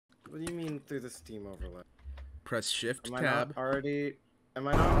What do you mean through the Steam overlay? Press Shift Am I Tab. not already? Am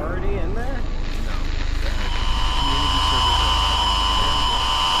I not already in there?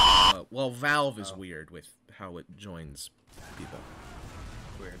 No. Well, Valve is weird with how it joins people.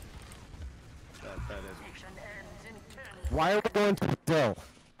 Weird. That is. Why are we going to Brazil?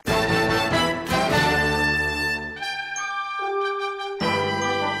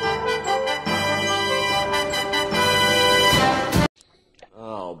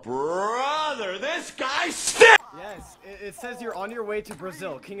 Oh, brother, this guy stinks! Yes, it says you're on your way to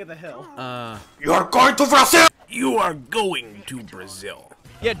Brazil, King of the Hill. You're going to Brazil! You are going to Brazil.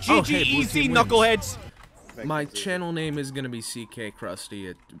 Yeah, GG easy, knuckleheads! My channel name is gonna be CK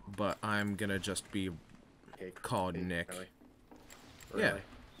Krusty, but I'm gonna just be called Nick. Really?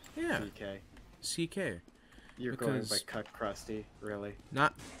 Yeah. CK. CK. You're going by Cut Krusty, really?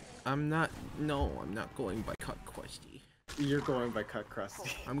 I'm not going by Cut Krusty. You're going by Cut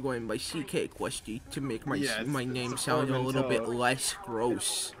Krusty. I'm going by CK Krusty to make my Yeah, name sound a little bit less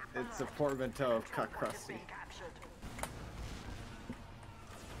gross. It's a portmanteau of Cut Krusty.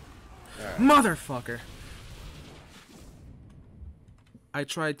 Right. Motherfucker! I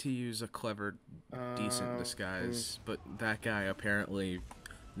tried to use a clever, decent disguise, but that guy apparently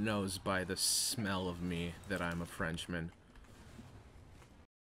knows by the smell of me that I'm a Frenchman.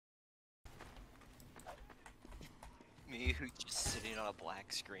 Me who's just sitting on a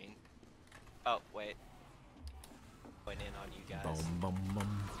black screen. Oh, wait. Going in on you guys. Boom, boom, boom.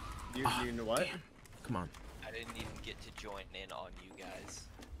 You know what? Damn. Come on. I didn't even get to join in on you guys.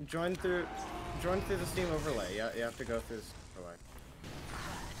 Join through the Steam overlay. Yeah, you have to go through this overlay.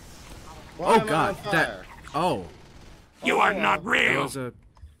 Why am I God, on fire? that. Oh. You are not That real! was a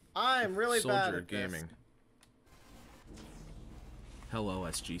I'm really bad soldier at gaming. this. Hello,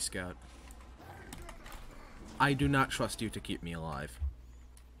 SG Scout. I do not trust you to keep me alive.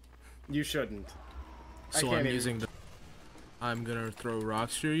 You shouldn't. So I'm using the. I'm gonna throw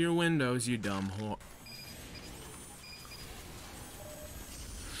rocks through your windows, you dumb whore.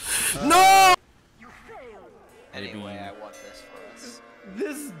 No! Anyway, I won this for us.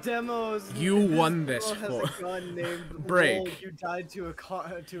 This demo's. You won this has for. a gun named Break. Roll. You died to a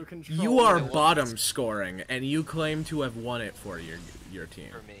control. You are bottom scoring, and you claim to have won it for your team.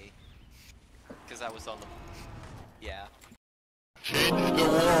 For me. Because I was on the... Yeah. Change the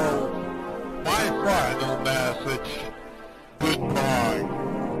world. My final message. Goodbye.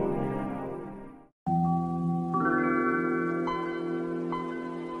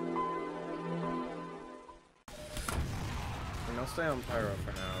 I'll stay on Pyro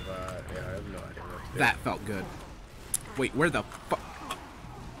for now, but yeah, I have no idea what to do. That felt good. Wait, where the fuck?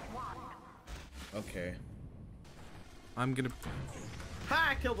 Okay. I'm gonna. Ha!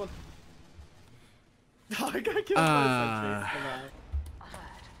 I killed one. Oh, I got killed by a sentry.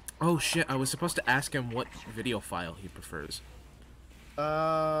 Oh shit! I was supposed to ask him what video file he prefers.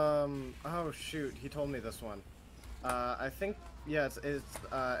 Oh shoot, he told me this one. I think yeah, it's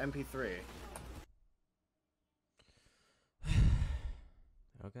MP3.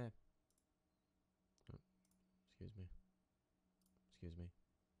 Okay. Oh, excuse me. Excuse me.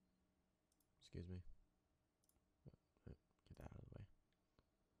 Excuse me. Get that out of the way.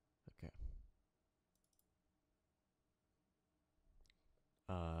 Okay.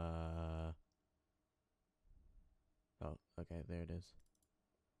 Oh, okay, there it is.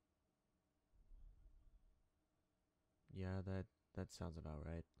 Yeah, that sounds about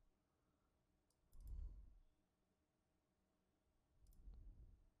right.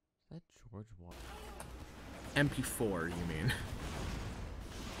 Is that George Washington? MP4, you mean?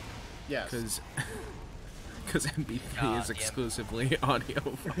 Yes. Because MP3 is exclusively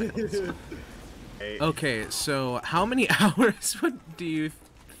audio files. Okay, so how many hours do you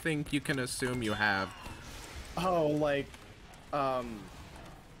think you can assume you have? Oh, like, 4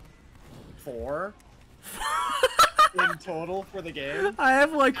 in total for the game. I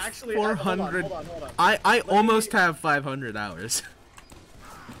have like Actually, 400. hold on. I almost have 500 hours.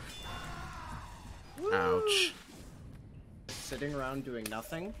 Ouch. Sitting around doing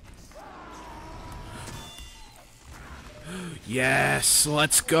nothing. Yes,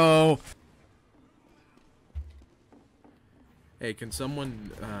 let's go. Hey, can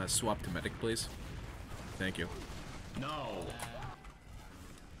someone swap to medic, please? Thank you. No.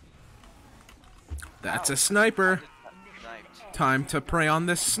 That's a sniper. Time to prey on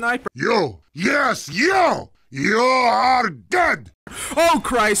this sniper. You! Yes, you! You are dead! Oh,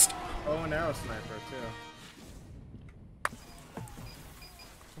 Christ! Oh, an arrow sniper, too.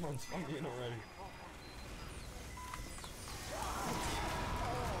 Come on, spawn me in already.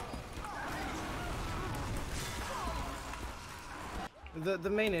 The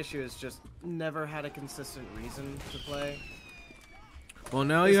main issue is just never had a consistent reason to play. Well,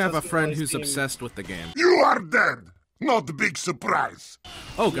 now This you have a doesn't friend really who's seem- obsessed with the game. You are dead. Not a big surprise.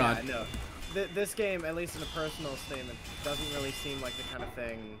 Oh god. Yeah, no. This game, at least in a personal statement, doesn't really seem like the kind of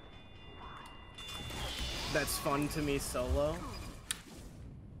thing that's fun to me solo.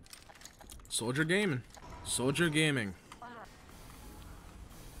 Soldier gaming. Soldier gaming.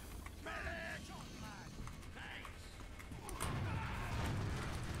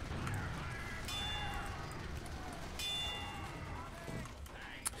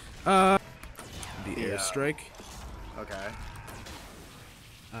 The airstrike. Okay.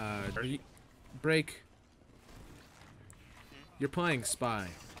 Break. You're playing Spy.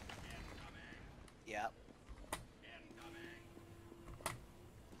 Yep.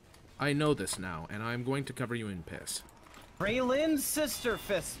 I know this now, and I'm going to cover you in piss. Raylin's sister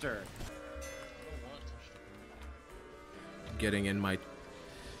fister. Getting in my...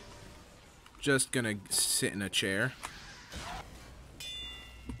 Just gonna sit in a chair.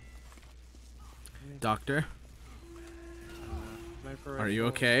 Doctor? Are you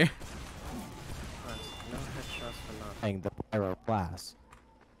okay? No headshots for nothing. Playing the pyro class.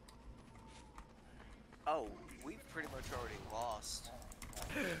 Oh, we've pretty much already lost.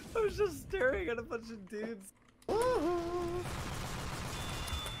 I was just staring at a bunch of dudes. Oh!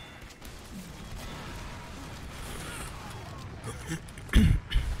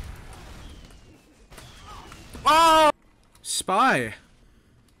 Spy!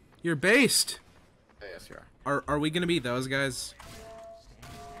 You're based! Yes, you are. Are we gonna be those guys?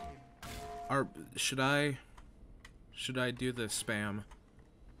 Should I do the spam?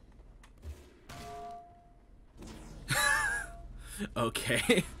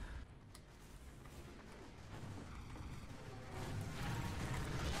 Okay.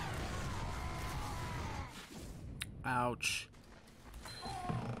 Ouch.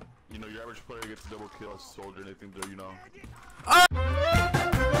 You know, your average player gets a double kill as a soldier, and they think they're, you know,